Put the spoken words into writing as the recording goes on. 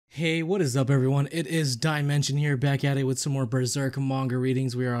Hey, what is up everyone? It is Dymension here, back at it with some more Berserk Manga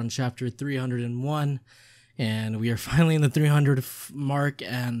readings. We are on chapter 301, and we are finally in the 300 mark,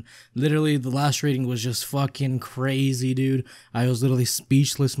 and literally the last reading was just fucking crazy, dude. I was literally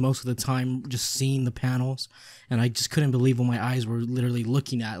speechless most of the time just seeing the panels, and I just couldn't believe what my eyes were literally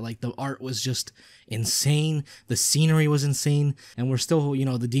looking at. Like, the art was just insane, the scenery was insane, and we're still,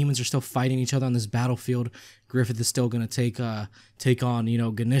 the demons are still fighting each other on this battlefield. Griffith is still gonna take on,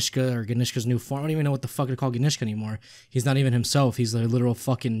 Ganishka, or Ganishka's new form. I don't even know what the fuck to call Ganishka anymore. He's not even himself. He's a literal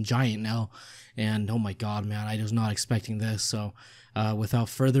fucking giant now. And oh my god, man, I was not expecting this. So, without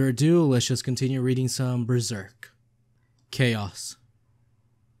further ado, let's just continue reading some Berserk. Chaos.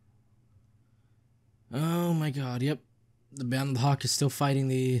 Oh my god, yep. The Band of the Hawk is still fighting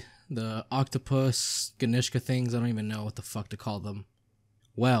the octopus, Ganishka things. I don't even know what the fuck to call them.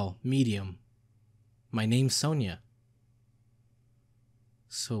 Well, medium. My name's Sonia.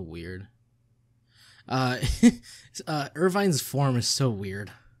 So weird. Irvine's form is so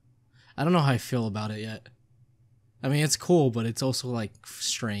weird. I don't know how I feel about it yet. I mean, it's cool, but it's also, like,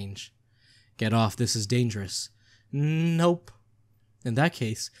 strange. Get off, this is dangerous. Nope. In that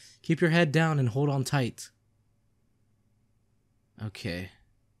case, keep your head down and hold on tight. Okay.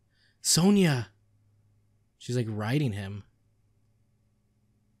 Sonia! She's, like, riding him.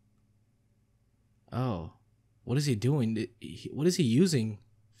 Oh, what is he doing? What is he using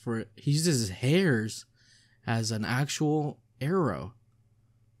for? He uses his hairs as an actual arrow.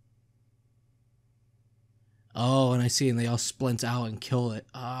 Oh, and I see, and they all splint out and kill it.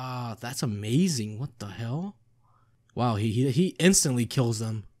 Ah, that's amazing. What the hell? Wow, he instantly kills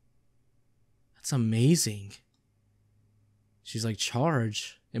them. That's amazing. She's like,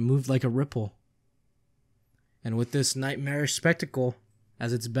 charge. It moved like a ripple. And with this nightmarish spectacle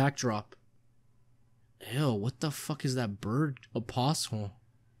as its backdrop. Ew, what the fuck is that bird apostle?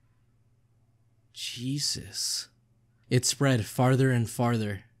 Jesus. It spread farther and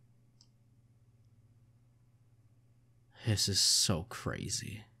farther. This is so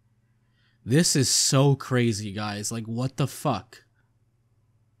crazy. This is so crazy, guys. Like, what the fuck?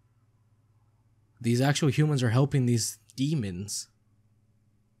 These actual humans are helping these demons.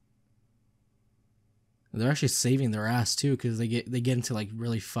 They're actually saving their ass too, because they get into like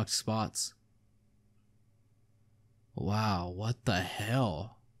really fucked spots. Wow, what the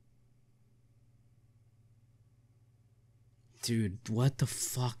hell? Dude, what the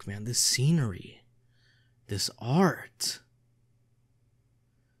fuck, man? This scenery. This art.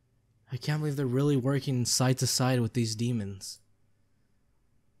 I can't believe they're really working side to side with these demons.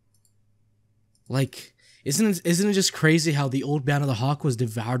 Like, isn't it just crazy how the old Band of the Hawk was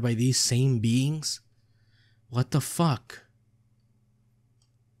devoured by these same beings? What the fuck?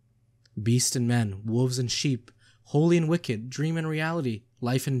 Beast and men, wolves and sheep, holy and wicked, dream and reality,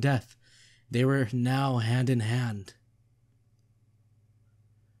 life and death. They were now hand in hand.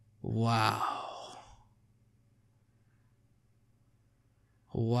 Wow.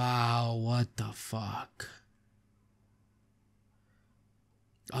 Wow, what the fuck?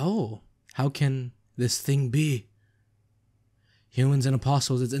 Oh, how can this thing be? Humans and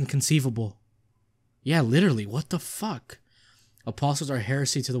apostles, it's inconceivable. Yeah, literally, what the fuck? Apostles are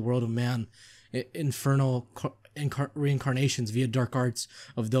heresy to the world of man, infernal reincarnations via dark arts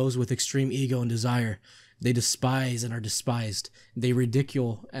of those with extreme ego and desire. They despise and are despised. They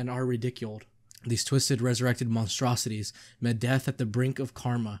ridicule and are ridiculed. These twisted, resurrected monstrosities met death at the brink of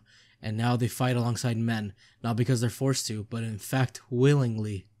karma, and now they fight alongside men, not because they're forced to, but in fact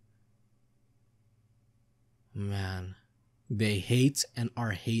willingly. Man, they hate and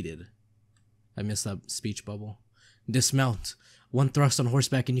are hated. I missed that speech bubble. Dismount. One thrust on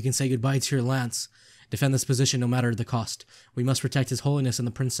horseback and you can say goodbye to your lance. Defend this position no matter the cost. We must protect His Holiness and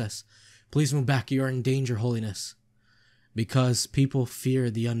the Princess. Please move back, you are in danger, Holiness. Because people fear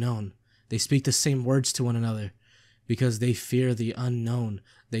the unknown. They speak the same words to one another. Because they fear the unknown.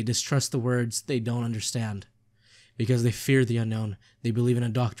 They distrust the words they don't understand. Because they fear the unknown. They believe in a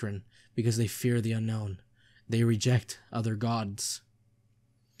doctrine. Because they fear the unknown. They reject other gods.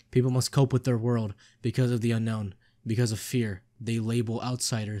 People must cope with their world because of the unknown. Because of fear, they label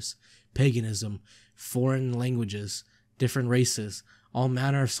outsiders, paganism, foreign languages, different races, all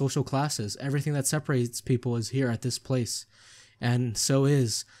manner of social classes. Everything that separates people is here at this place. And so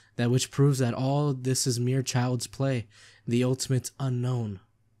is that which proves that all this is mere child's play, the ultimate unknown.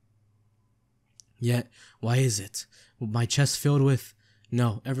 Yet, why is it? My chest filled with...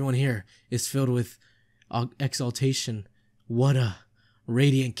 No, everyone here is filled with exaltation. What a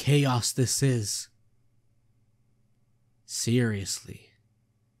radiant chaos this is. Seriously.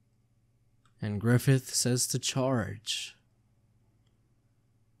 And Griffith says to charge.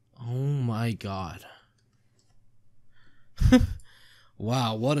 My God.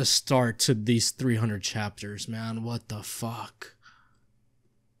 Wow, what a start to these 300 chapters, man. What the fuck?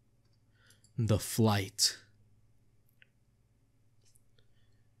 The flight.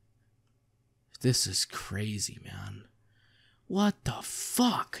 This is crazy, man. What the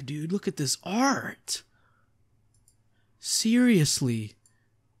fuck, dude? Look at this art. Seriously.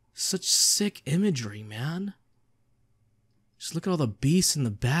 Such sick imagery, man. Just look at all the beasts in the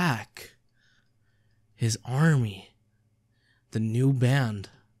back. His army. The new band.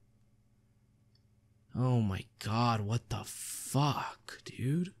 Oh my God, what the fuck,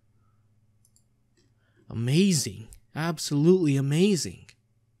 dude? Amazing. Absolutely amazing.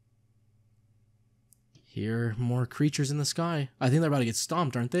 Here are more creatures in the sky. I think they're about to get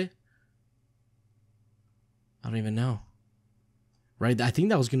stomped, aren't they? I don't even know. Right? I think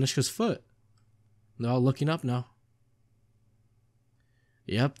that was Ganishka's foot. They're all looking up now.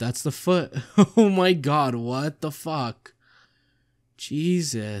 Yep, that's the foot. Oh my God, what the fuck?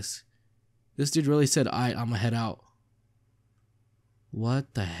 Jesus. This dude really said, I'm gonna head out.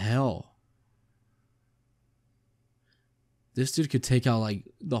 What the hell? This dude could take out, like,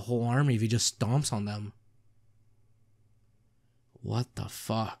 the whole army if he just stomps on them. What the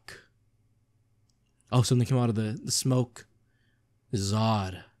fuck? Oh, something came out of the smoke.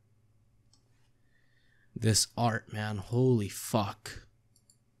 Zod. This art, man. Holy fuck.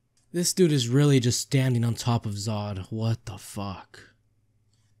 This dude is really just standing on top of Zod. What the fuck?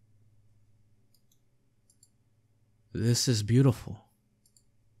 This is beautiful.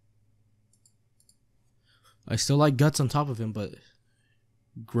 I still like Guts on top of him, but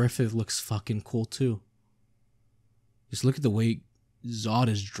Griffith looks fucking cool too. Just look at the way Zod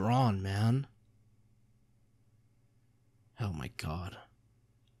is drawn, man. Oh my God.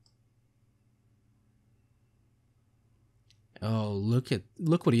 Oh, look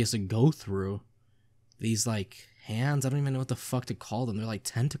what he has to go through. These, like, hands, I don't even know what the fuck to call them. They're like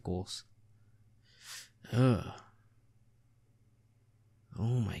tentacles. Ugh.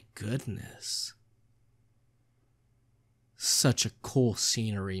 Oh my goodness. Such a cool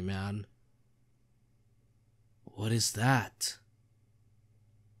scenery, man. What is that?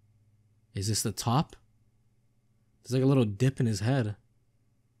 Is this the top? There's like a little dip in his head.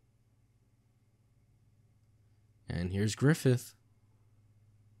 And here's Griffith.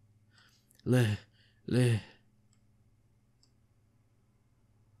 What the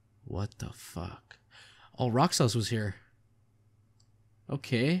fuck? Oh, Roxas was here.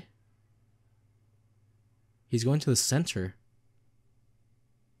 Okay. He's going to the center.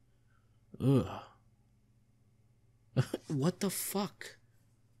 Ugh. What the fuck?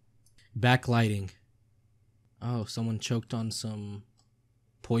 Backlighting. Oh, someone choked on some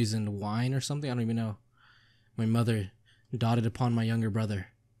poisoned wine or something? I don't even know. My mother dotted upon my younger brother.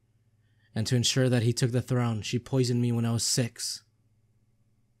 And to ensure that he took the throne, she poisoned me when I was 6.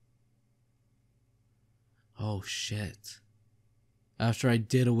 Oh, shit. After I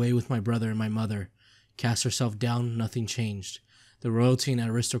did away with my brother and my mother, cast herself down, nothing changed. The royalty and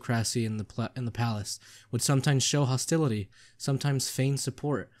aristocracy in the palace would sometimes show hostility, sometimes feign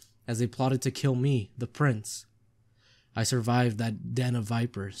support, as they plotted to kill me, the prince. I survived that den of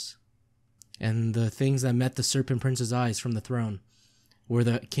vipers. And the things that met the serpent prince's eyes from the throne were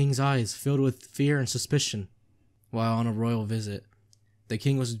the king's eyes filled with fear and suspicion. While on a royal visit, the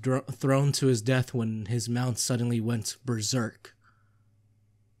king was thrown to his death when his mount suddenly went berserk.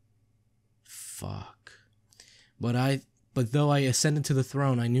 Fuck. But though I ascended to the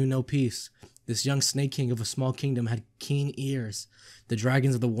throne, I knew no peace. This young snake king of a small kingdom had keen ears. The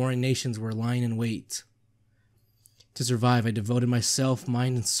dragons of the warring nations were lying in wait. To survive, I devoted myself,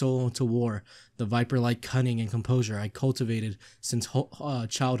 mind, and soul to war. The viper-like cunning and composure I cultivated since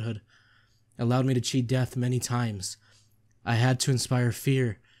childhood allowed me to cheat death many times. I had to inspire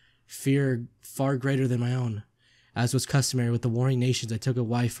fear far greater than my own. As was customary with the warring nations, I took a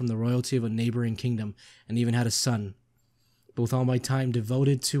wife from the royalty of a neighboring kingdom and even had a son. But with all my time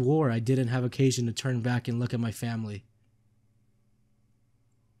devoted to war, I didn't have occasion to turn back and look at my family.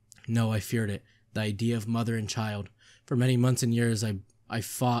 No, I feared it, the idea of mother and child. For many months and years, I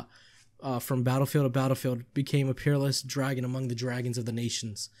fought from battlefield to battlefield, became a peerless dragon among the dragons of the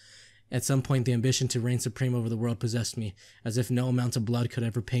nations. At some point, the ambition to reign supreme over the world possessed me, as if no amount of blood could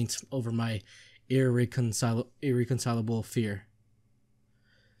ever paint over my irreconcilable fear.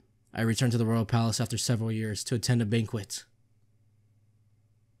 I returned to the royal palace after several years to attend a banquet,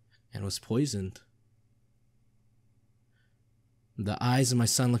 and was poisoned. The eyes of my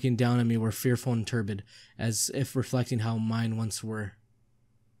son looking down at me were fearful and turbid, as if reflecting how mine once were.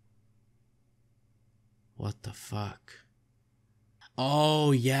 What the fuck?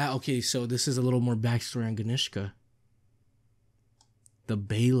 Oh, yeah. Okay, so this is a little more backstory on Ganishka. The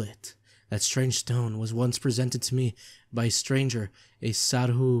Bailet, that strange stone, was once presented to me by a stranger, a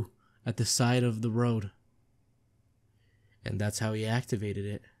sadhu, at the side of the road. And that's how he activated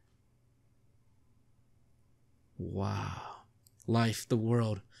it. Wow. Life, the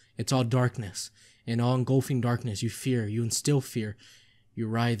world, it's all darkness. In all engulfing darkness, you fear, you instill fear. You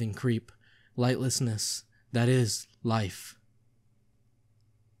writhe and creep. Lightlessness, that is life.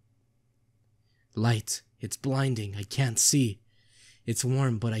 Light, it's blinding, I can't see. It's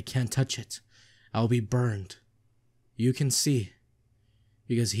warm, but I can't touch it. I'll be burned. You can see,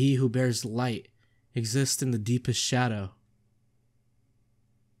 because he who bears light exists in the deepest shadow.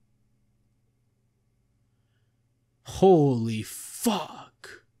 Holy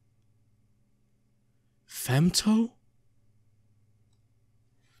fuck. Femto?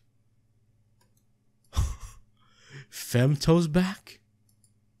 Femto's back?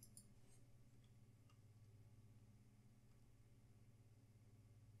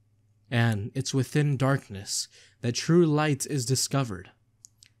 And it's within darkness that true light is discovered.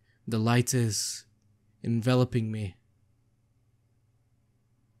 The light is enveloping me.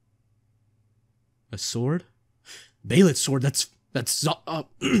 A sword? Bailet's sword, that's Zod.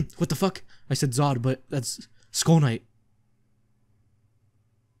 What the fuck? I said Zod, but that's Skull Knight.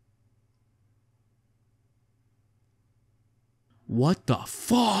 What the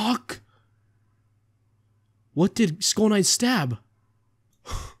fuck? What did Skull Knight stab?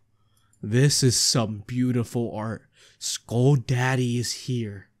 This is some beautiful art. Skull Daddy is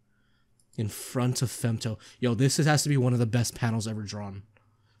here. In front of Femto. Yo, this has to be one of the best panels ever drawn.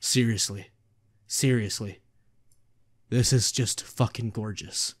 Seriously. Seriously. This is just fucking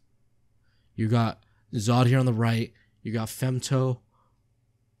gorgeous. You got Zod here on the right. You got Femto.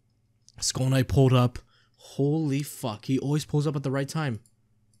 Skull Knight pulled up. Holy fuck. He always pulls up at the right time.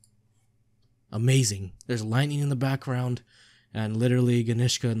 Amazing. There's lightning in the background. And literally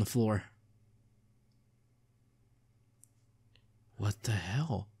Ganishka in the floor. What the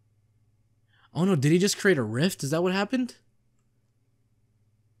hell? Oh no, did he just create a rift? Is that what happened?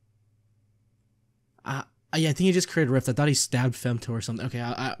 Yeah, I think he just created a rift. I thought he stabbed Femto or something. Okay,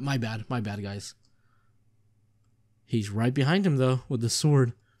 my bad, guys. He's right behind him though, with the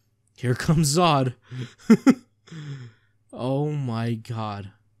sword. Here comes Zod. Oh my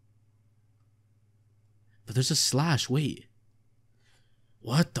god. But there's a slash, wait.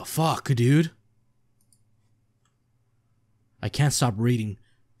 What the fuck, dude? I can't stop reading.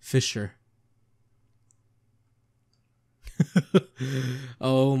 Fisher.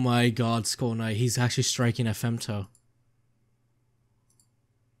 Oh my god, Skull Knight. He's actually striking at Femto.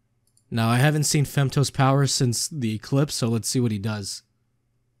 Now, I haven't seen Femto's power since the eclipse, so let's see what he does.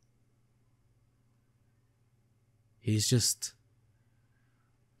 He's just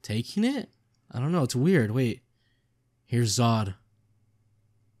taking it? I don't know, it's weird. Wait. Here's Zod.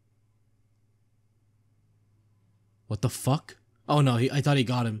 What the fuck? Oh no, I thought he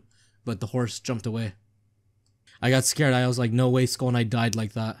got him, but the horse jumped away. I got scared. I was like, no way Skull Knight died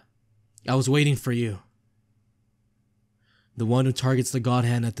like that. I was waiting for you. The one who targets the God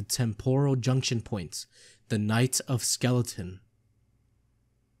Hand at the temporal junction points. The Knight of Skeleton.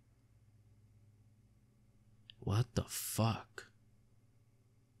 What the fuck?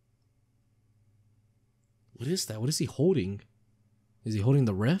 What is that? What is he holding? Is he holding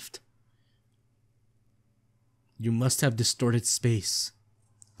the rift? You must have distorted space.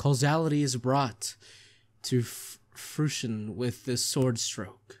 Causality is brought to fruition with this sword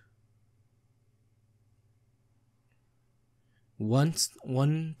stroke.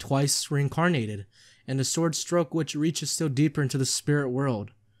 Twice reincarnated, and the sword stroke which reaches still deeper into the spirit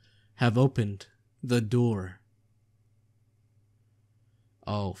world have opened the door.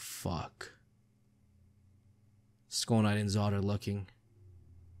 Oh fuck. Skull Knight and Zod are looking.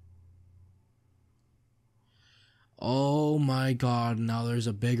 Oh my god, now there's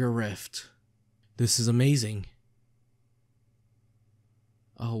a bigger rift. This is amazing.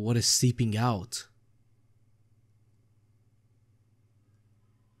 Oh, what is seeping out?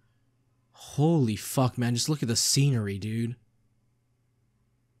 Holy fuck, man. Just look at the scenery, dude.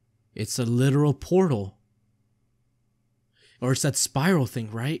 It's a literal portal. Or it's that spiral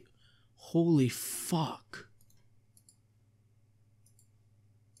thing, right? Holy fuck.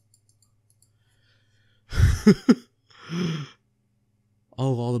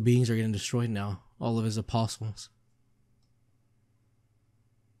 Oh, all the beings are getting destroyed now. All of his apostles.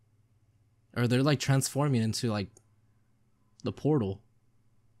 Or they're like transforming into like the portal.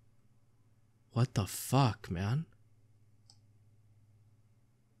 What the fuck, man?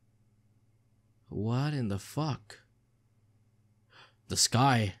 What in the fuck? The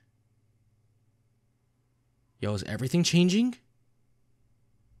sky. Yo, is everything changing?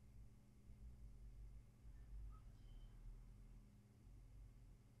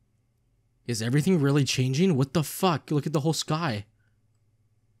 Is everything really changing? What the fuck? Look at the whole sky.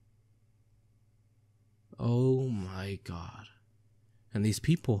 Oh my god. And these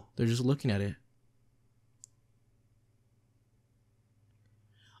people, they're just looking at it.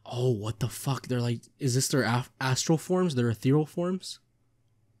 Oh, what the fuck? They're like, is this their astral forms? Their ethereal forms?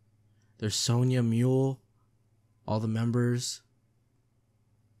 There's Sonya, Mule, all the members.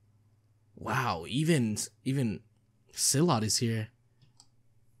 Wow, even Silot is here.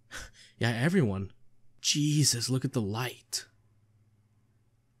 Yeah, everyone. Jesus, look at the light.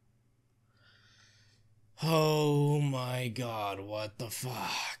 Oh my god, what the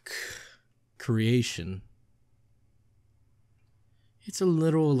fuck? Creation. It's a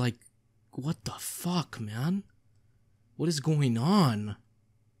little like, what the fuck, man? What is going on?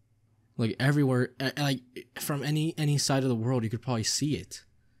 Like everywhere, like from any side of the world, you could probably see it.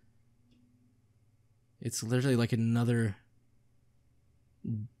 It's literally like another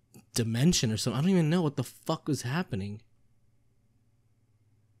dimension or something. I don't even know what the fuck was happening.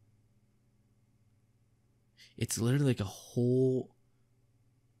 It's literally like a whole...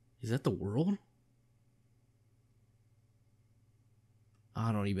 Is that the world?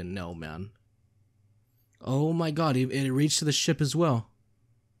 I don't even know, man. Oh my god, it reached to the ship as well.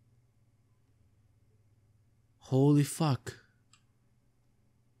 Holy fuck.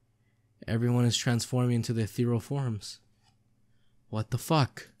 Everyone is transforming into the ethereal forms. What the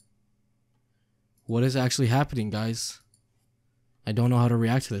fuck? What is actually happening, guys? I don't know how to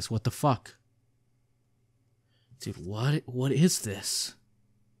react to this. What the fuck? Dude, what is this?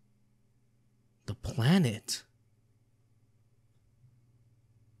 The planet.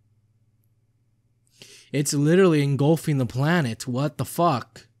 It's literally engulfing the planet. What the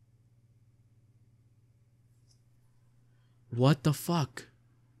fuck? What the fuck?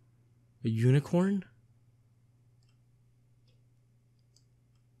 A unicorn?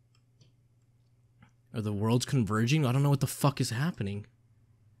 Are the worlds converging? I don't know what the fuck is happening.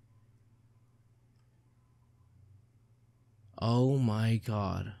 Oh my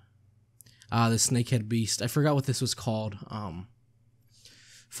god. Ah, the snakehead beast. I forgot what this was called.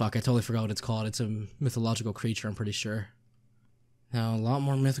 Fuck, I totally forgot what it's called. It's a mythological creature, I'm pretty sure. Now, a lot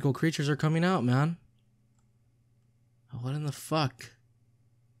more mythical creatures are coming out, man. What in the fuck?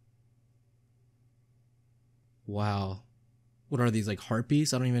 Wow. What are these, like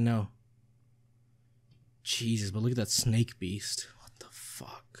harpies? I don't even know. Jesus, but look at that snake beast. What the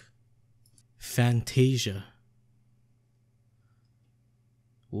fuck? Fantasia.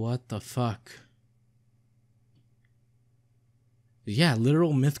 What the fuck? Yeah,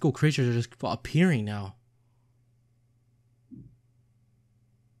 literal mythical creatures are just appearing now.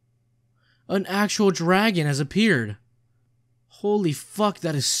 An actual dragon has appeared. Holy fuck,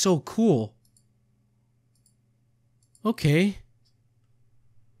 that is so cool. Okay.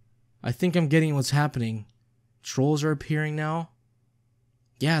 I think I'm getting what's happening. Trolls are appearing now.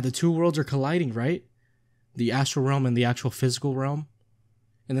 Yeah, the two worlds are colliding, right? The astral realm and the actual physical realm.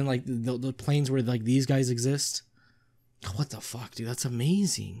 And then like the planes where like these guys exist. What the fuck, dude? That's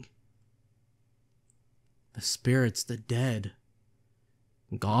amazing. The spirits, the dead.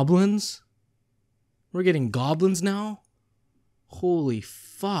 Goblins? We're getting goblins now? Holy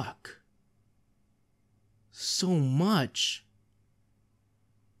fuck. So much.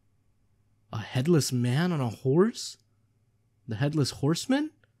 A headless man on a horse? The headless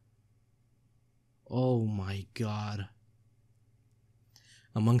horseman? Oh my god.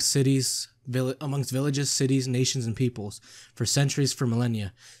 Amongst villages, cities, nations, and peoples, for centuries, for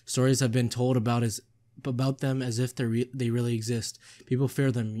millennia, stories have been told about them as if they really exist. People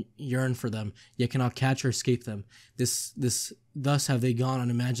fear them, yearn for them, yet cannot catch or escape them. Thus have they gone on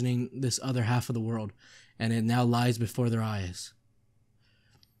imagining this other half of the world, and it now lies before their eyes.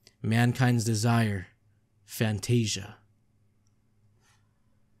 Mankind's desire, Fantasia.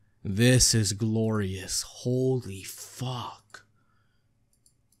 This is glorious. Holy fuck.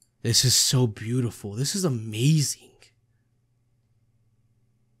 This is so beautiful. This is amazing.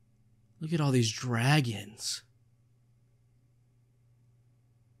 Look at all these dragons.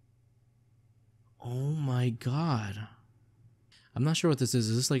 Oh my god. I'm not sure what this is.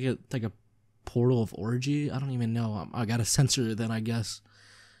 Is this like a portal of orgy? I don't even know. I gotta censor it then, I guess.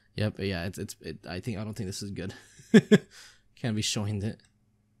 Yep, yeah, I don't think this is good. Can't be showing it.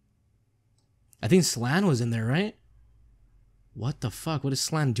 I think Slan was in there, right? What the fuck? What is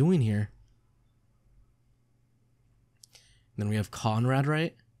Slan doing here? And then we have Conrad,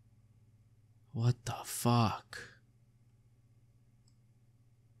 right? What the fuck?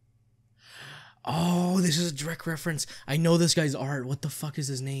 Oh, this is a direct reference. I know this guy's art. What the fuck is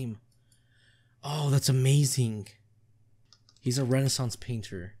his name? Oh, that's amazing. He's a Renaissance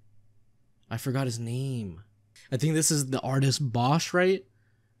painter. I forgot his name. I think this is the artist Bosch, right?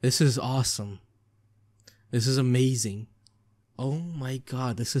 This is awesome. This is amazing. Oh my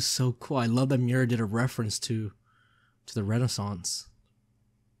god, this is so cool. I love that Miura did a reference to the Renaissance.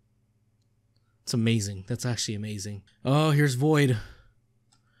 It's amazing. That's actually amazing. Oh, here's Void.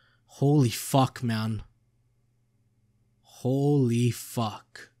 Holy fuck, man. Holy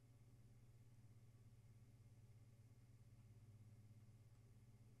fuck.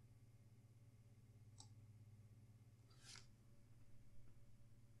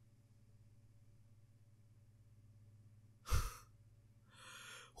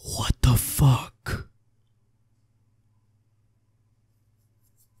 What the fuck?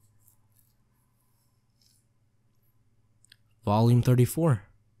 Volume 34.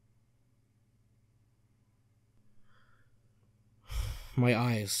 My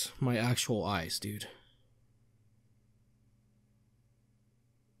eyes. My actual eyes, dude.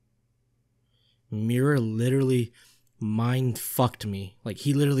 Miura literally mind fucked me. Like,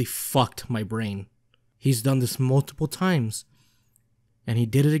 he literally fucked my brain. He's done this multiple times. And he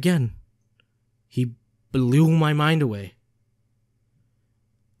did it again. He blew my mind away.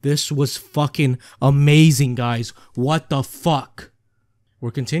 This was fucking amazing, guys. What the fuck?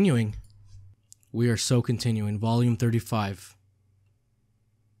 We're continuing. We are so continuing. Volume 35.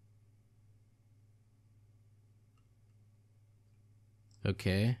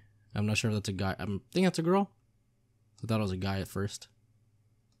 Okay. I'm not sure if that's a guy. I think that's a girl. I thought it was a guy at first.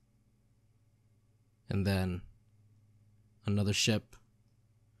 And then another ship.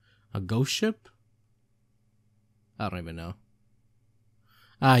 A ghost ship? I don't even know.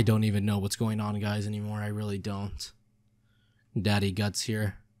 I don't even know what's going on, guys, anymore. I really don't. Daddy Guts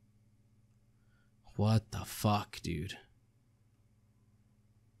here. What the fuck, dude?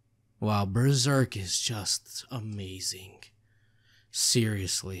 Wow, Berserk is just amazing.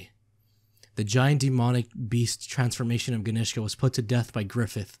 Seriously. The giant demonic beast transformation of Ganishka was put to death by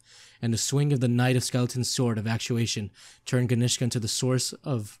Griffith, and the swing of the Knight of Skeleton's sword of actuation turned Ganishka into the source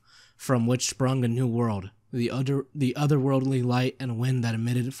from which sprung a new world. The otherworldly light and wind that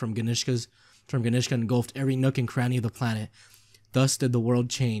emitted from Ganishka engulfed every nook and cranny of the planet. Thus did the world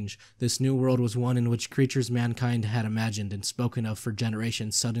change. This new world was one in which creatures mankind had imagined and spoken of for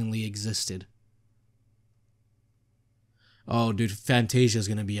generations suddenly existed. Oh, dude, Fantasia is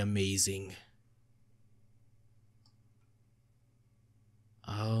gonna be amazing.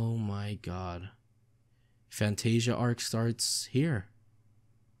 Oh my god. Fantasia arc starts here.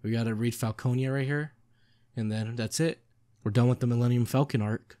 We gotta read Falconia right here. And then that's it. We're done with the Millennium Falcon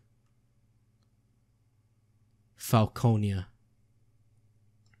arc. Falconia.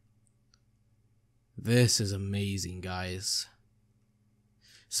 This is amazing, guys.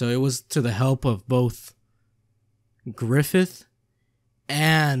 So it was to the help of both Griffith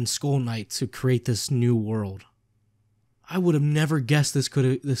and Skull Knight to create this new world. I would have never guessed this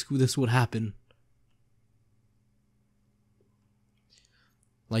would happen.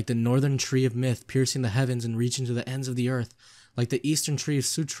 Like the northern tree of myth, piercing the heavens and reaching to the ends of the earth. Like the eastern tree of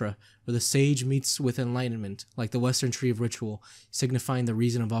sutra, where the sage meets with enlightenment. Like the western tree of ritual, signifying the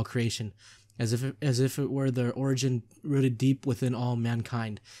reason of all creation. As if it were the origin rooted deep within all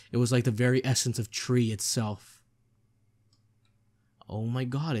mankind. It was like the very essence of tree itself. Oh my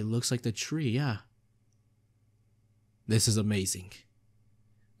god, it looks like the tree, yeah. This is amazing.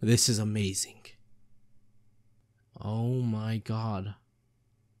 This is amazing. Oh my god.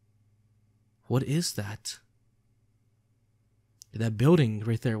 What is that? That building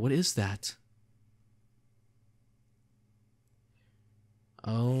right there, what is that?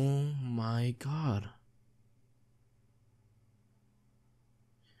 Oh my god.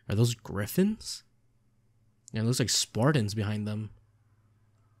 Are those griffins? Yeah, it looks like Spartans behind them.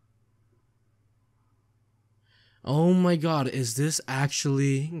 Oh my god, is this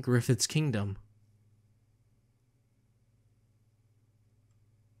actually Griffith's kingdom?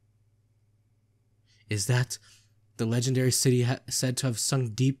 Is that the legendary city said to have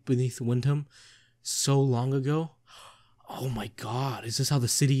sunk deep beneath Windham so long ago? Oh my god, is this how the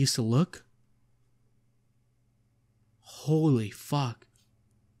city used to look? Holy fuck.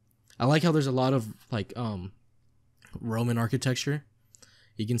 I like how there's a lot of like Roman architecture.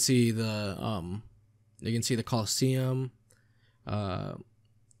 You can see the Colosseum. Yeah,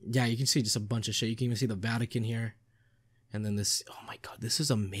 you can see just a bunch of shit. You can even see the Vatican here. And then this, oh my god, this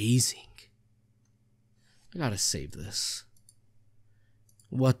is amazing. I gotta save this.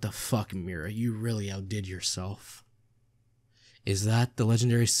 What the fuck, Miura? You really outdid yourself. Is that the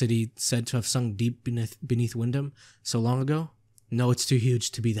legendary city said to have sunk deep beneath Wyndham so long ago? No, it's too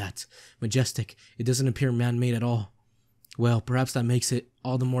huge to be that. Majestic. It doesn't appear man-made at all. Well, perhaps that makes it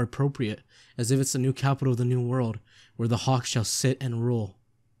all the more appropriate, as if it's the new capital of the new world, where the hawk shall sit and rule.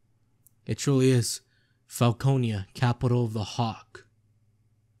 It truly is. Falconia, capital of the hawk.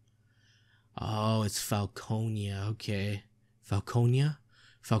 Oh, it's Falconia, okay. Falconia?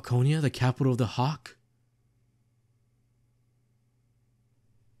 Falconia, the capital of the hawk?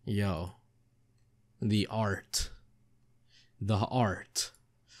 Yo. The art. The art.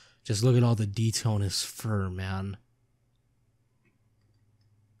 Just look at all the detail on his fur, man.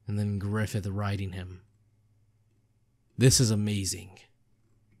 And then Griffith riding him. This is amazing.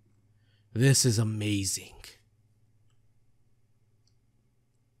 This is amazing.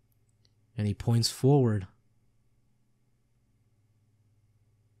 And he points forward.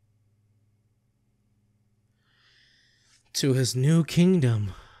 To his new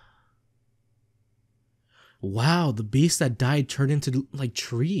kingdom. Wow, the beasts that died turned into like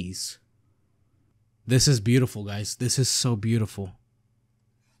trees. This is beautiful, guys. This is so beautiful.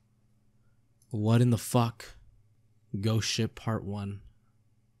 What in the fuck? Ghost Ship Part 1.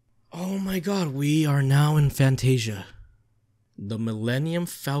 Oh my god, we are now in Fantasia. The Millennium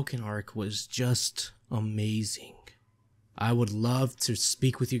Falcon arc was just amazing. I would love to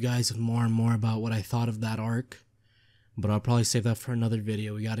speak with you guys more and more about what I thought of that arc, but I'll probably save that for another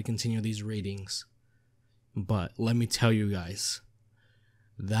video. We gotta continue these ratings. But let me tell you guys,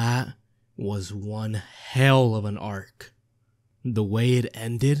 that was one hell of an arc. The way it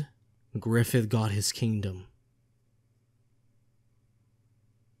ended, Griffith got his kingdom.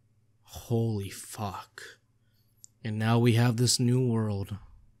 Holy fuck. And now we have this new world.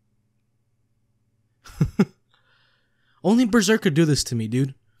 Only Berserk could do this to me,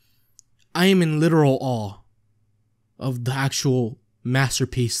 dude. I am in literal awe of the actual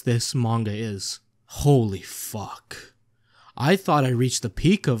masterpiece this manga is. Holy fuck. I thought I reached the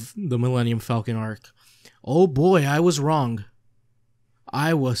peak of the Millennium Falcon arc. Oh boy, I was wrong.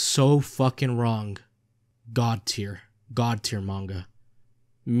 I was so fucking wrong. God tier. God tier manga.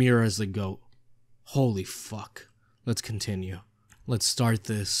 Miura's the GOAT. Holy fuck. Let's continue. Let's start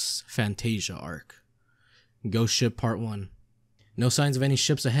this Fantasia arc. Ghost Ship Part 1. No signs of any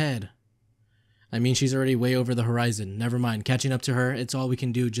ships ahead. I mean, she's already way over the horizon. Never mind. Catching up to her, it's all we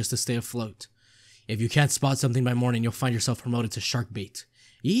can do just to stay afloat. If you can't spot something by morning, you'll find yourself promoted to shark bait.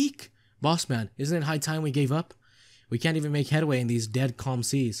 Eek! Boss man, isn't it high time we gave up? We can't even make headway in these dead calm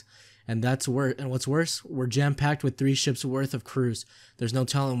seas. And what's worse, we're jam-packed with 3 ships worth of crews. There's no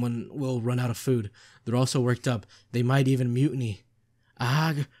telling when we'll run out of food. They're also worked up. They might even mutiny.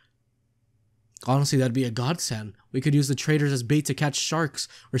 Ah. Honestly, that'd be a godsend. We could use the traders as bait to catch sharks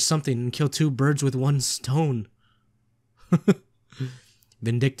or something and kill 2 birds with 1 stone.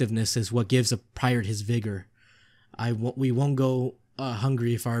 Vindictiveness is what gives a pirate his vigor. We won't go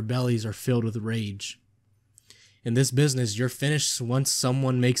hungry if our bellies are filled with rage. In this business, you're finished once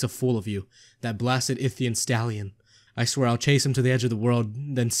someone makes a fool of you. That blasted Ithian stallion. I swear I'll chase him to the edge of the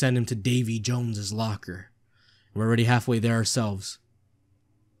world, then send him to Davy Jones's locker. We're already halfway there ourselves.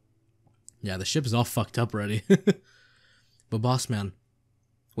 Yeah, the ship is all fucked up already. But boss man,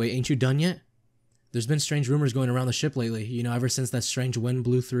 wait, ain't you done yet? There's been strange rumors going around the ship lately, you know, ever since that strange wind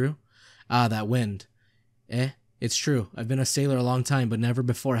blew through. Ah, that wind. It's true. I've been a sailor a long time, but never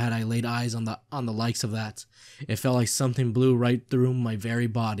before had I laid eyes on the likes of that. It felt like something blew right through my very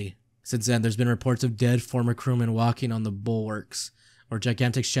body. Since then, there's been reports of dead former crewmen walking on the bulwarks, or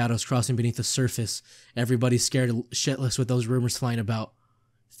gigantic shadows crossing beneath the surface. Everybody's scared shitless with those rumors flying about.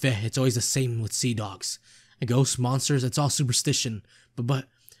 It's always the same with sea dogs. Ghosts, monsters, it's all superstition. But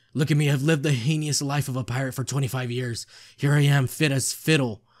look at me, I've lived the heinous life of a pirate for 25 years. Here I am, fit as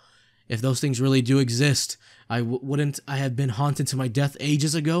fiddle. If those things really do exist, wouldn't I have been haunted to my death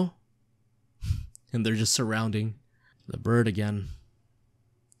ages ago? And they're just surrounding the bird again.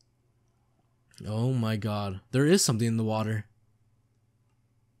 Oh my god. There is something in the water.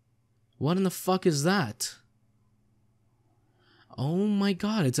 What in the fuck is that? Oh my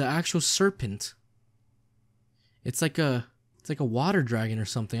god, it's an actual serpent. It's like a water dragon or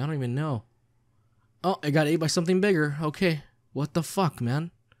something. I don't even know. Oh, it got ate by something bigger. Okay. What the fuck,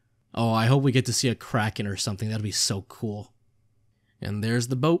 man? Oh, I hope we get to see a kraken or something. That'd be so cool. And there's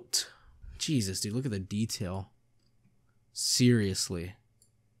the boat. Jesus, dude, look at the detail. Seriously.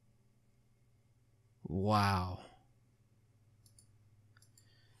 Wow.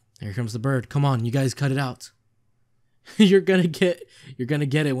 Here comes the bird. Come on, you guys cut it out. You're gonna get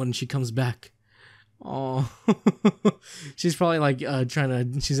it when she comes back. Oh, she's probably like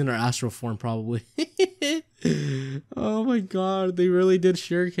she's in her astral form probably. Oh my god, they really did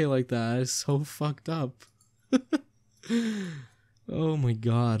Shirike like that. It's so fucked up. Oh my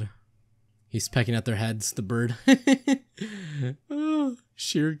god. He's pecking at their heads, the bird. Oh,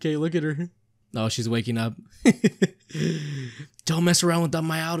 Shirike, look at her. Oh, she's waking up. Don't mess around with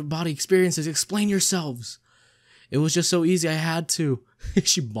my out-of-body experiences. Explain yourselves. It was just so easy, I had to.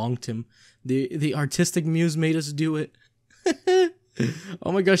 She bonked him. The artistic muse made us do it.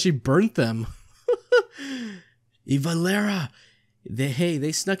 Oh my gosh, she burnt them. Valera!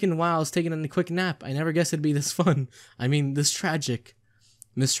 They snuck in while I was taking a quick nap. I never guessed it'd be this fun. I mean, this tragic.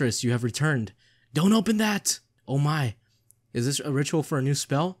 Mistress, you have returned. Don't open that! Oh my. Is this a ritual for a new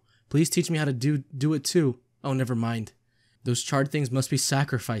spell? Please teach me how to do it too. Oh, never mind. Those charred things must be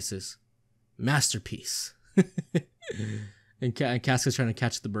sacrifices. Masterpiece. And Casca's trying to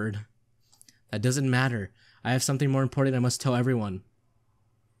catch the bird. That doesn't matter. I have something more important I must tell everyone.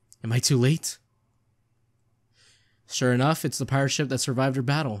 Am I too late? Sure enough, it's the pirate ship that survived our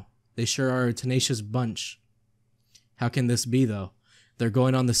battle. They sure are a tenacious bunch. How can this be, though? They're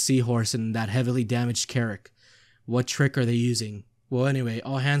going on the seahorse in that heavily damaged carrack. What trick are they using? Well, anyway,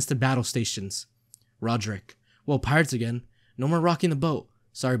 all hands to battle stations. Roderick. Well, pirates again. No more rocking the boat.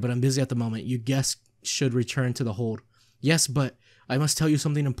 Sorry, but I'm busy at the moment. You guests should return to the hold. Yes, but I must tell you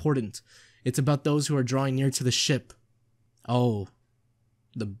something important. It's about those who are drawing near to the ship. Oh,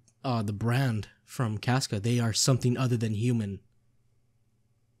 the brand from Casca. They are something other than human.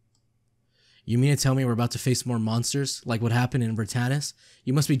 You mean to tell me we're about to face more monsters, like what happened in Britannis?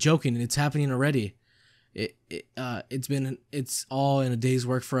 You must be joking, and it's happening already. It's all in a day's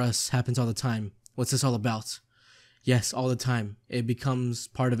work for us. Happens all the time. What's this all about? Yes, all the time. It becomes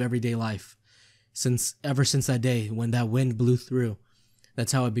part of everyday life. Ever since that day when that wind blew through,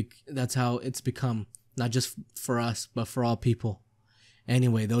 that's how it's become. Not just for us, but for all people.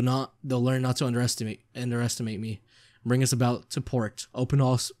 Anyway, they'll learn not to underestimate me. Bring us about to port. Open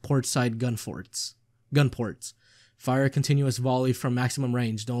all port side gun ports. Fire a continuous volley from maximum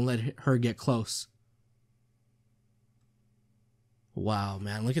range. Don't let her get close. Wow,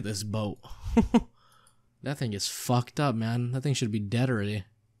 man, look at this boat. That thing is fucked up, man. That thing should be dead already.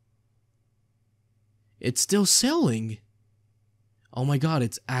 It's still sailing. Oh my god,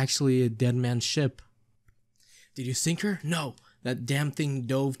 it's actually a dead man's ship. Did you sink her? No. That damn thing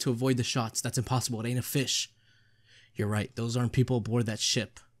dove to avoid the shots. That's impossible. It ain't a fish. You're right. Those aren't people aboard that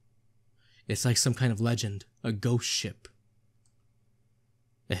ship. It's like some kind of legend. A ghost ship.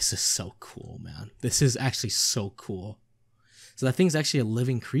 This is so cool, man. This is actually so cool. So that thing's actually a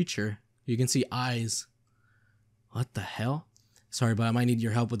living creature. You can see eyes. What the hell? Sorry, but I might need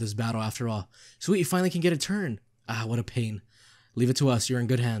your help with this battle after all. Sweet, you finally can get a turn. Ah, what a pain. Leave it to us. You're in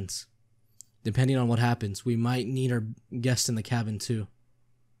good hands. Depending on what happens, we might need our guest in the cabin too.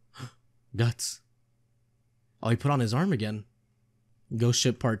 Guts. Oh, he put on his arm again. Ghost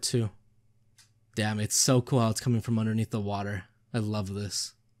Ship Part 2. Damn, it's so cool how it's coming from underneath the water. I love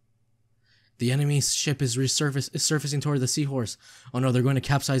this. The enemy's ship is surfacing toward the seahorse. Oh no, they're going to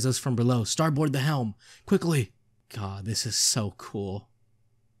capsize us from below. Starboard the helm. Quickly. God, this is so cool.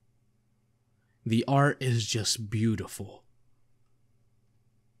 The art is just beautiful.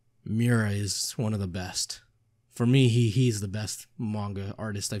 Miura is one of the best. For me, he's the best manga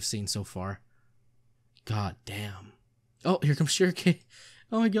artist I've seen so far. God damn. Oh, here comes Shirike.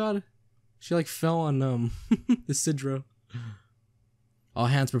 Oh my god. She like fell on the Sidro. All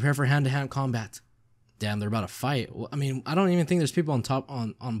hands prepare for hand-to-hand combat. Damn, they're about to fight. Well, I mean, I don't even think there's people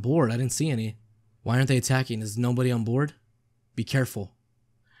on board. I didn't see any. Why aren't they attacking? Is nobody on board? Be careful.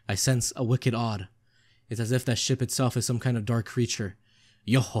 I sense a wicked odd. It's as if that ship itself is some kind of dark creature.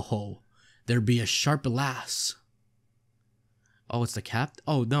 Yo-ho-ho. There be a sharp lass. Oh, it's the captain?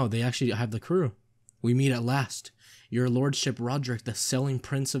 Oh, no, they actually have the crew. We meet at last. Your lordship Roderick, the sailing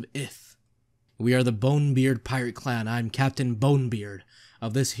prince of Ith. We are the Bonebeard pirate clan. I'm Captain Bonebeard.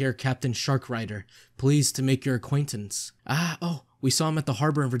 Of this here Captain Sharkrider. Pleased to make your acquaintance. Oh, we saw him at the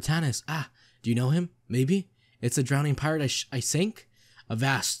harbor in Britannis. Do you know him? Maybe? It's a drowning pirate I sank?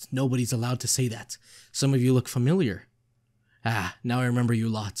 Avast, nobody's allowed to say that. Some of you look familiar. Now I remember you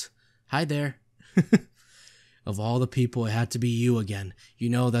lot. Hi there. Of all the people, it had to be you again. You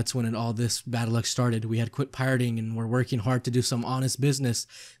know, that's when all this bad luck started. We had quit pirating and were working hard to do some honest business.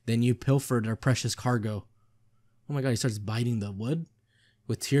 Then you pilfered our precious cargo. Oh my god, he starts biting the wood.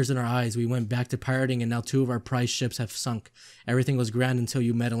 With tears in our eyes, we went back to pirating and now 2 of our prize ships have sunk. Everything was grand until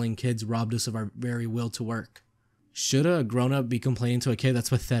you meddling kids robbed us of our very will to work. Should a grown-up be complaining to a kid? That's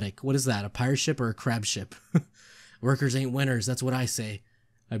pathetic. What is that, a pirate ship or a crab ship? Workers ain't winners, that's what I say.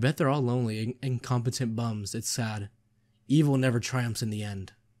 I bet they're all lonely, incompetent bums. It's sad. Evil never triumphs in the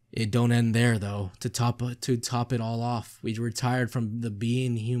end. It don't end there though. To top it all off, we retired from the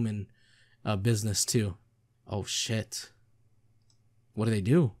being human business too. Oh shit. What do they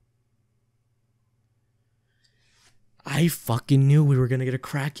do? I fucking knew we were gonna get a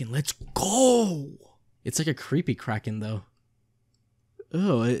Kraken. Let's go! It's like a creepy Kraken though.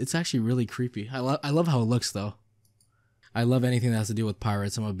 Oh, it's actually really creepy. I love how it looks though. I love anything that has to do with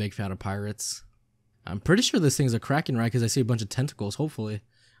pirates. I'm a big fan of pirates. I'm pretty sure this thing's a Kraken, right? Because I see a bunch of tentacles, hopefully.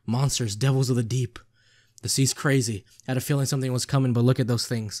 Monsters, devils of the deep. The sea's crazy. Had a feeling something was coming, but look at those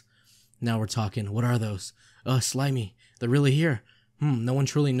things. Now we're talking. What are those? Slimy. They're really here. No one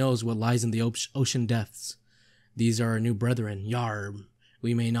truly knows what lies in the ocean depths. These are our new brethren. Yar.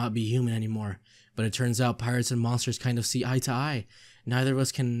 We may not be human anymore, but it turns out pirates and monsters kind of see eye to eye. Neither of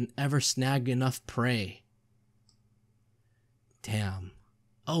us can ever snag enough prey. Damn.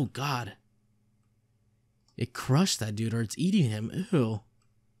 Oh god. It crushed that dude, or it's eating him. Ew.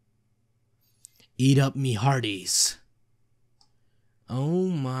 Eat up me hearties. Oh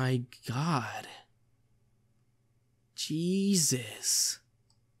my god. Jesus.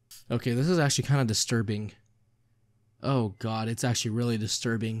 Okay, this is actually kind of disturbing. Oh god, it's actually really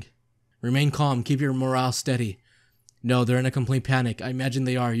disturbing. Remain calm, keep your morale steady. No, they're in a complete panic. I imagine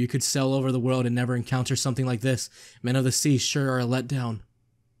they are. You could sail over the world and never encounter something like this. Men of the sea sure are a letdown.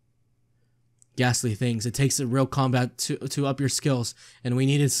 Ghastly things. It takes a real combat to up your skills, and we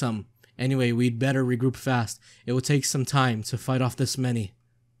needed some. Anyway, we'd better regroup fast. It will take some time to fight off this many.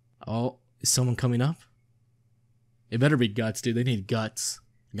 Oh, is someone coming up? It better be Guts, dude. They need Guts.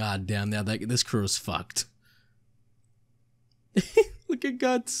 God damn, this crew is fucked. Look at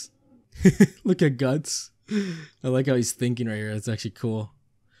Guts. Look at Guts. I like how he's thinking right here. That's actually cool.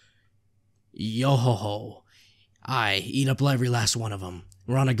 Yo ho ho. I eat up every last one of them.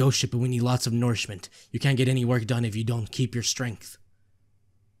 We're on a ghost ship and we need lots of nourishment. You can't get any work done if you don't keep your strength.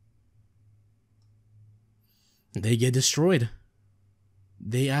 They get destroyed.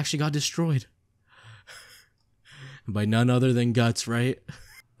 They actually got destroyed. By none other than Guts, right?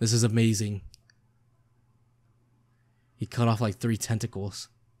 This is amazing. He cut off like 3 tentacles.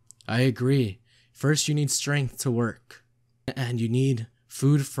 I agree. First, you need strength to work. And you need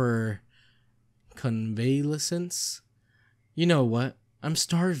food for convalescence. You know what? I'm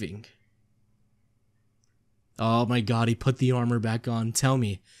starving. Oh my god, he put the armor back on. Tell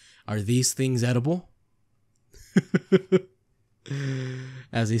me, are these things edible?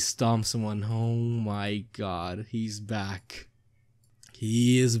 As he stomps one. Oh my god, he's back.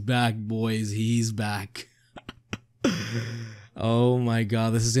 He is back, boys. He's back. Oh my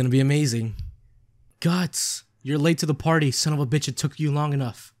god, this is gonna be amazing. Guts, you're late to the party. Son of a bitch, it took you long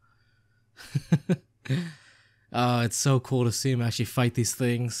enough. Oh, it's so cool to see him actually fight these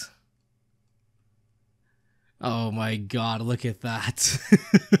things. Oh my god, look at that.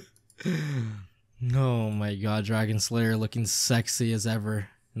 Oh my god, Dragon Slayer looking sexy as ever.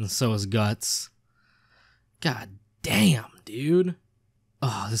 And so is Guts. God damn, dude.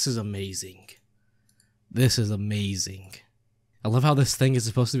 Oh, this is amazing. This is amazing. I love how this thing is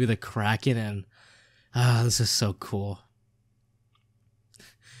supposed to be the Kraken, and this is so cool.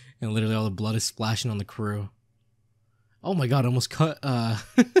 And literally all the blood is splashing on the crew. Oh my god, I almost cut, oh,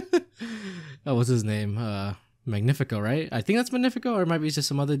 what's his name? Magnifico, right? I think that's Magnifico, or it might be just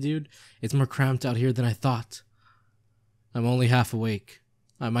some other dude. It's more cramped out here than I thought. I'm only half awake.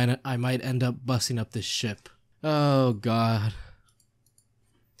 I might end up busting up this ship. Oh god.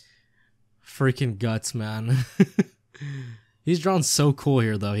 Freaking Guts, man. He's drawn so cool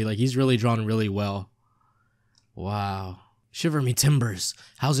here though. He's really drawn really well. Wow. Shiver me timbers.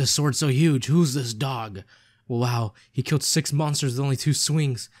 How's his sword so huge? Who's this dog? Wow, he killed 6 monsters with only 2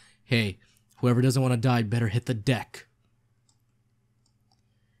 swings. Hey, whoever doesn't want to die better hit the deck.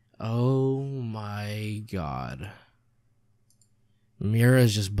 Oh my god. Miura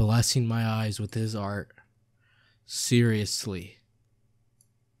is just blessing my eyes with his art. Seriously.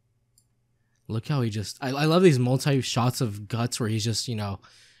 Look how he just... I love these multi-shots of Guts where he's just, you know,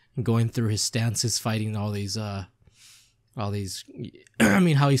 going through his stances, fighting all these... I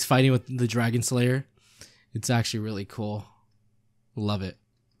mean, how he's fighting with the Dragon Slayer. It's actually really cool. Love it.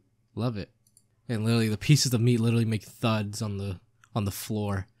 Love it. And literally, the pieces of meat literally make thuds on the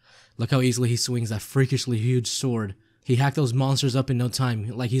floor. Look how easily he swings that freakishly huge sword. He hacked those monsters up in no time,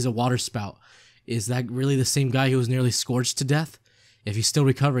 like he's a water spout. Is that really the same guy who was nearly scorched to death? If he's still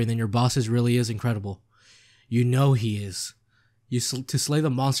recovering, then your boss really is incredible. You know he is. To slay the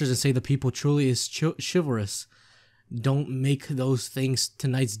monsters and save the people truly is chivalrous. Don't make those things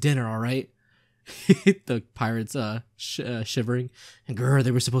tonight's dinner, alright? The pirates shivering. And grr,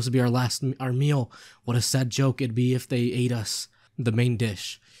 they were supposed to be our meal. What a sad joke it'd be if they ate us. The main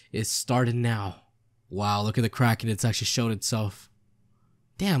dish. It started now. Wow, look at the crack and it's actually showed itself.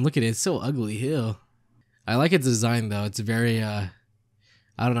 Damn, look at it. It's so ugly. Ew. I like its design though. It's very, I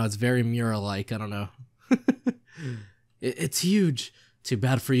don't know. It's very Miura-like. I don't know. It's huge. Too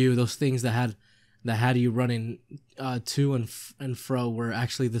bad for you. Those things that had you running to and fro were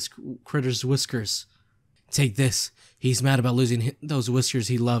actually this critter's whiskers. Take this. He's mad about losing those whiskers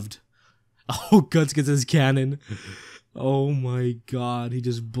he loved. Oh, Guts gets his cannon. Oh my god. He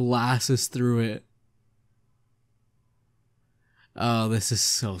just blasts through it. Oh, this is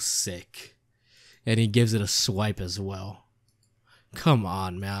so sick. And he gives it a swipe as well. Come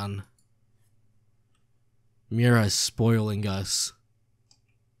on, man. Miura is spoiling us.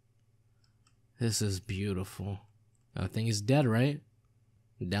 This is beautiful. That thing is dead, right?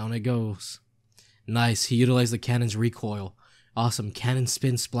 Down it goes. Nice, he utilized the cannon's recoil. Awesome, cannon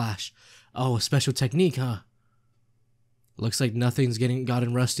spin splash. Oh, a special technique, huh? Looks like nothing's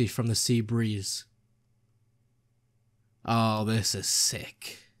gotten rusty from the sea breeze. Oh, this is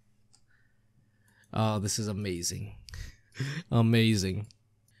sick. Oh, this is amazing. Amazing.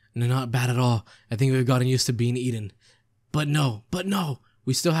 No, not bad at all. I think we've gotten used to being eaten. But no.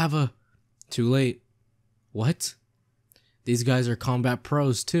 We still have a... Too late. What? These guys are combat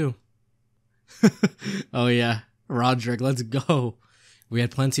pros, too. Oh, yeah. Roderick, let's go. We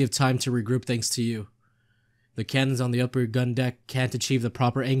had plenty of time to regroup thanks to you. The cannons on the upper gun deck can't achieve the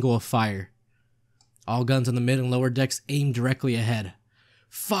proper angle of fire. All guns on the mid and lower decks aim directly ahead.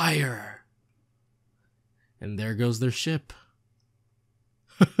 Fire! And there goes their ship.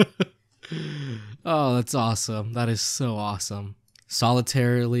 Oh, that's awesome. That is so awesome.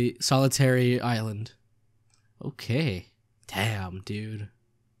 Solitary island. Okay. Damn, dude.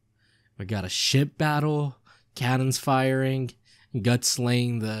 We got a ship battle, cannons firing, Guts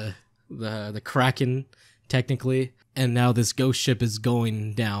slaying the Kraken, technically, and now this ghost ship is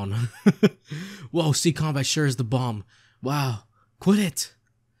going down. Whoa, sea combat sure is the bomb. Wow, quit it.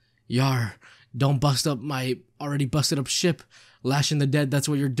 Yar, don't bust up my already busted up ship. Lashing the dead, that's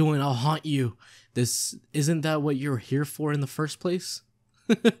what you're doing. I'll haunt you. Isn't that what you're here for in the first place?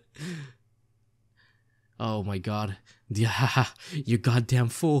 Oh my god. Yeah, you goddamn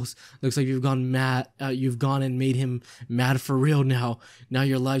fools. Looks like you've gone mad. You've gone and made him mad for real now. Now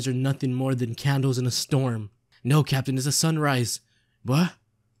your lives are nothing more than candles in a storm. No, Captain, it's a sunrise. What?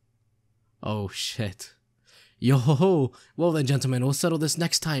 Oh shit. Yo ho ho. Well then, gentlemen, we'll settle this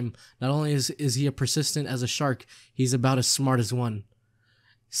next time. Not only is he as persistent as a shark, he's about as smart as one.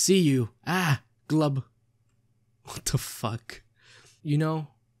 See you. Ah, glub. What the fuck? You know,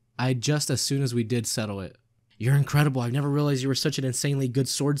 just as soon as we did settle it. You're incredible. I've never realized you were such an insanely good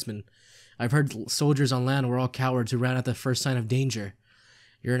swordsman. I've heard soldiers on land were all cowards who ran at the first sign of danger.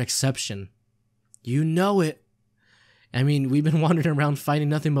 You're an exception. You know it. I mean, we've been wandering around fighting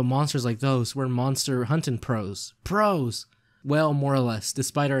nothing but monsters like those. We're monster hunting pros. Pros! Well, more or less,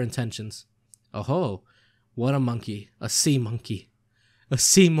 despite our intentions. Oh ho. What a monkey. A sea monkey. A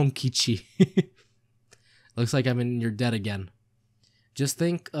sea monkey-chi. Looks like I'm in your debt again. Just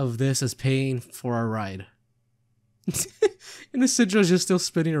think of this as paying for our ride. And the Sidro's just still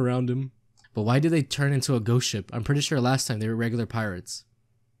spinning around him. But why did they turn into a ghost ship? I'm pretty sure last time they were regular pirates.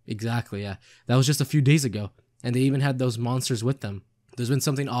 Exactly, yeah. That was just a few days ago. And they even had those monsters with them. There's been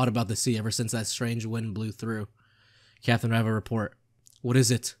something odd about the sea ever since that strange wind blew through. Captain, I have a report. What is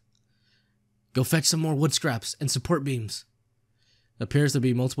it? Go fetch some more wood scraps and support beams. Appears to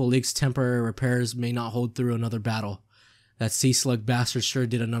be multiple leaks. Temporary repairs may not hold through another battle. That sea slug bastard sure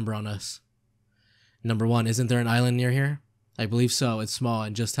did a number on us. Number 1, isn't there an island near here? I believe so. It's small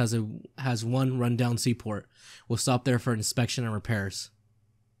and just has one rundown seaport. We'll stop there for inspection and repairs.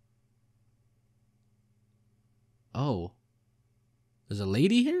 Oh. There's a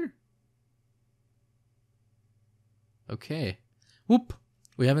lady here? Okay. Whoop.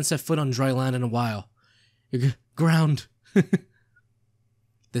 We haven't set foot on dry land in a while. Ground.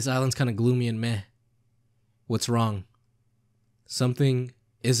 This island's kind of gloomy and meh. What's wrong? Something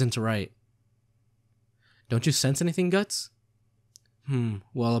isn't right. Don't you sense anything, Guts?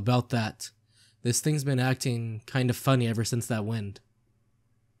 Well, about that. This thing's been acting kind of funny ever since that wind.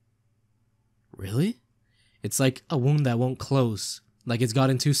 Really? It's like a wound that won't close. Like it's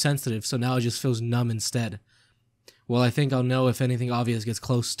gotten too sensitive, so now it just feels numb instead. Well, I think I'll know if anything obvious gets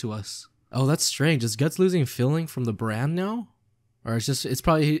close to us. Oh, that's strange. Is Guts losing feeling from the brand now? Or it's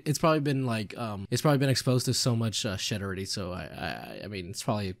probably been like, it's probably been exposed to so much shit already, so I mean, it's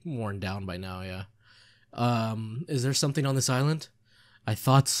probably worn down by now, yeah. Is there something on this island? I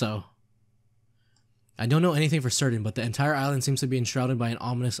thought so. I don't know anything for certain, but the entire island seems to be enshrouded by an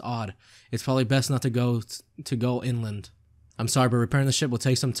ominous odd. It's probably best not to go inland. I'm sorry, but repairing the ship will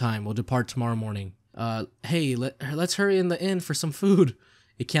take some time. We'll depart tomorrow morning. Hey, let's hurry in the inn for some food.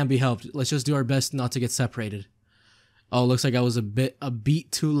 It can't be helped. Let's just do our best not to get separated. Oh, looks like I was a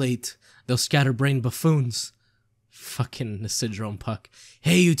beat too late. Those scatterbrained buffoons. Fucking Syndrome Puck.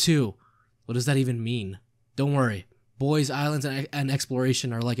 Hey, you two. What does that even mean? Don't worry. Boys, islands, and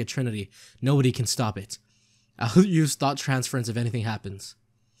exploration are like a trinity. Nobody can stop it. I'll use thought transference if anything happens.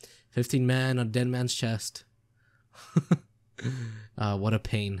 15 men on a dead man's chest. What a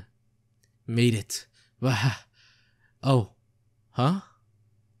pain. Made it. Oh. Huh?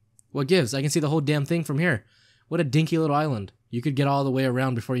 What gives? I can see the whole damn thing from here. What a dinky little island. You could get all the way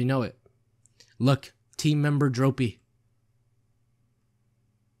around before you know it. Look, team member Dropey.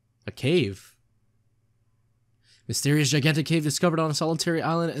 A cave. Mysterious gigantic cave discovered on a solitary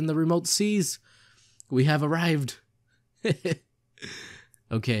island in the remote seas. We have arrived.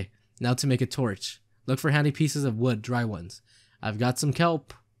 Okay, now to make a torch. Look for handy pieces of wood, dry ones. I've got some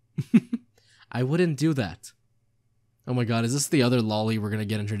kelp. I wouldn't do that. Oh my god, is this the other lolly we're gonna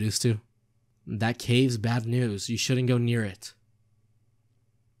get introduced to? That cave's bad news. You shouldn't go near it.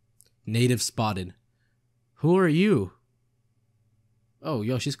 Native spotted. Who are you? Oh,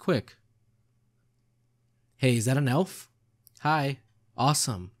 yo, she's quick. Hey, is that an elf? Hi.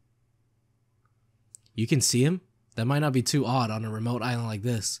 Awesome. You can see him? That might not be too odd on a remote island like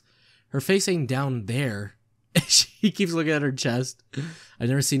this. Her face ain't down there. She keeps looking at her chest. I've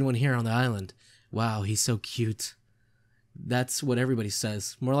never seen one here on the island. Wow, he's so cute. That's what everybody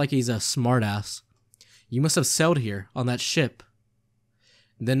says. More like he's a smartass. You must have sailed here, on that ship.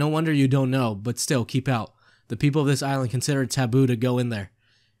 Then no wonder you don't know, but still, keep out. The people of this island consider it taboo to go in there.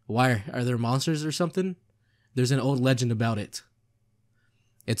 Why? Are there monsters or something? There's an old legend about it.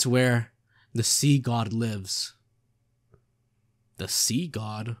 It's where the sea god lives. The sea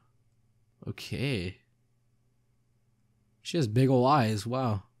god? Okay. She has big ol' eyes,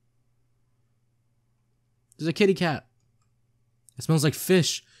 wow. There's a kitty cat. It smells like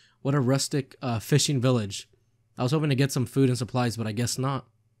fish. What a rustic fishing village. I was hoping to get some food and supplies, but I guess not.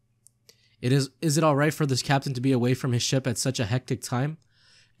 Is it alright for this captain to be away from his ship at such a hectic time?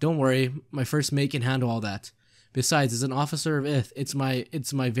 Don't worry, my first mate can handle all that. Besides, as an officer of Ith, it's my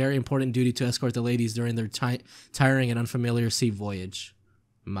very important duty to escort the ladies during their tiring and unfamiliar sea voyage.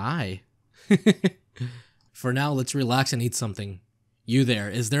 My. For now, let's relax and eat something. You there,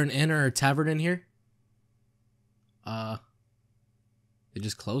 is there an inn or a tavern in here? They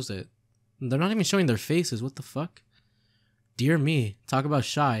just closed it. They're not even showing their faces, what the fuck? Dear me, talk about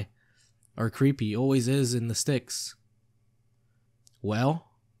shy. Or creepy, always is in the sticks. Well?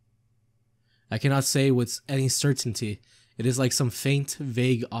 I cannot say with any certainty. It is like some faint,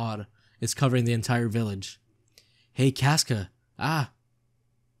 vague odd is covering the entire village. Hey, Casca. Ah.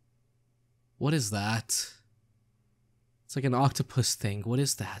 What is that? It's like an octopus thing. What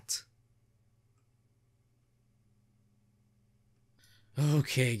is that?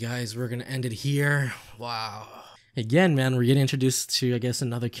 Okay, guys, we're gonna end it here. Wow. Again, man, we're getting introduced to, I guess,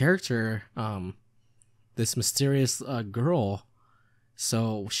 another character. This mysterious girl.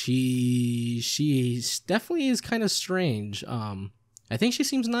 So she definitely is kind of strange. I think she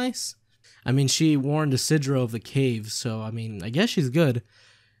seems nice. I mean, she warned Isidro of the cave, so I mean, I guess she's good.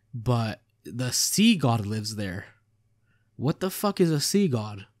 But the sea god lives there. What the fuck is a sea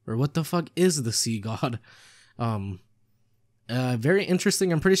god? Or what the fuck is the sea god? Very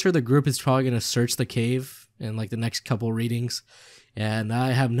interesting. I'm pretty sure the group is probably going to search the cave in like the next couple readings. And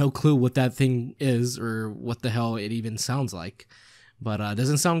I have no clue what that thing is or what the hell it even sounds like. But it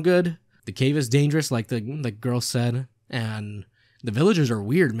doesn't sound good. The cave is dangerous, like the girl said. And the villagers are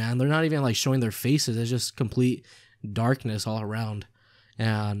weird, man. They're not even like showing their faces. It's just complete darkness all around.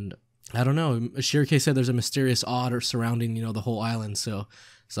 And I don't know. Shirke said there's a mysterious odd surrounding, the whole island. So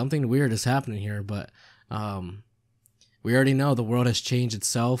something weird is happening here. But we already know the world has changed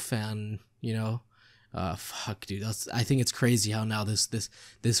itself. And, fuck, dude. I think it's crazy how now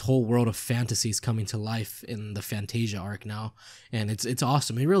this whole world of fantasy is coming to life in the Fantasia arc now, and it's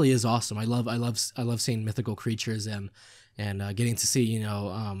awesome. It really is awesome. I love seeing mythical creatures and getting to see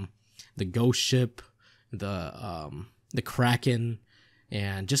the ghost ship, the Kraken,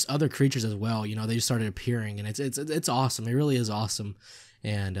 and just other creatures as well. They just started appearing, and it's awesome. It really is awesome.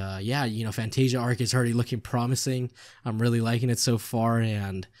 And Fantasia arc is already looking promising. I'm really liking it so far,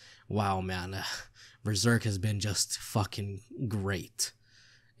 and wow, man. Berserk has been just fucking great.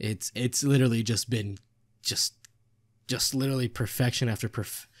 It's literally just been just literally perfection after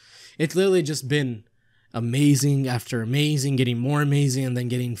it's literally just been amazing after amazing, getting more amazing, and then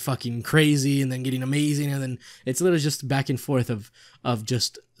getting fucking crazy, and then getting amazing, and then it's literally just back and forth of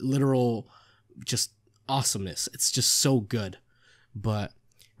just literal just awesomeness. It's just so good. But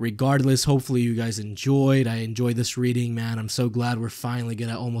regardless, hopefully you guys enjoyed. I enjoyed this reading, man. I'm so glad we're finally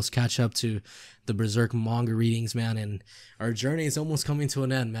gonna almost catch up to the Berserk manga readings, man. And our journey is almost coming to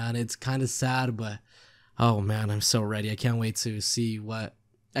an end, man. It's kind of sad, but oh man, I'm so ready. I can't wait to see what.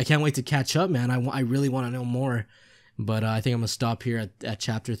 I can't wait to catch up, man. I really want to know more. But I think I'm gonna stop here at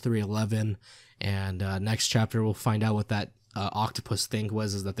chapter 311, and next chapter we'll find out what that octopus thing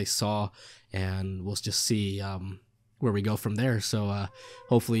was is that they saw, and we'll just see where we go from there. So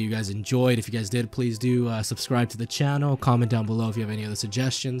hopefully you guys enjoyed. If you guys did, please do subscribe to the channel, comment down below if you have any other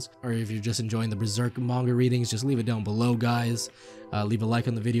suggestions, or if you're just enjoying the Berserk manga readings, just leave it down below, guys. Leave a like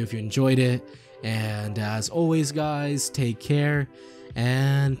on the video if you enjoyed it, and as always, guys, take care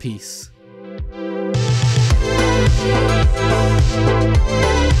and peace.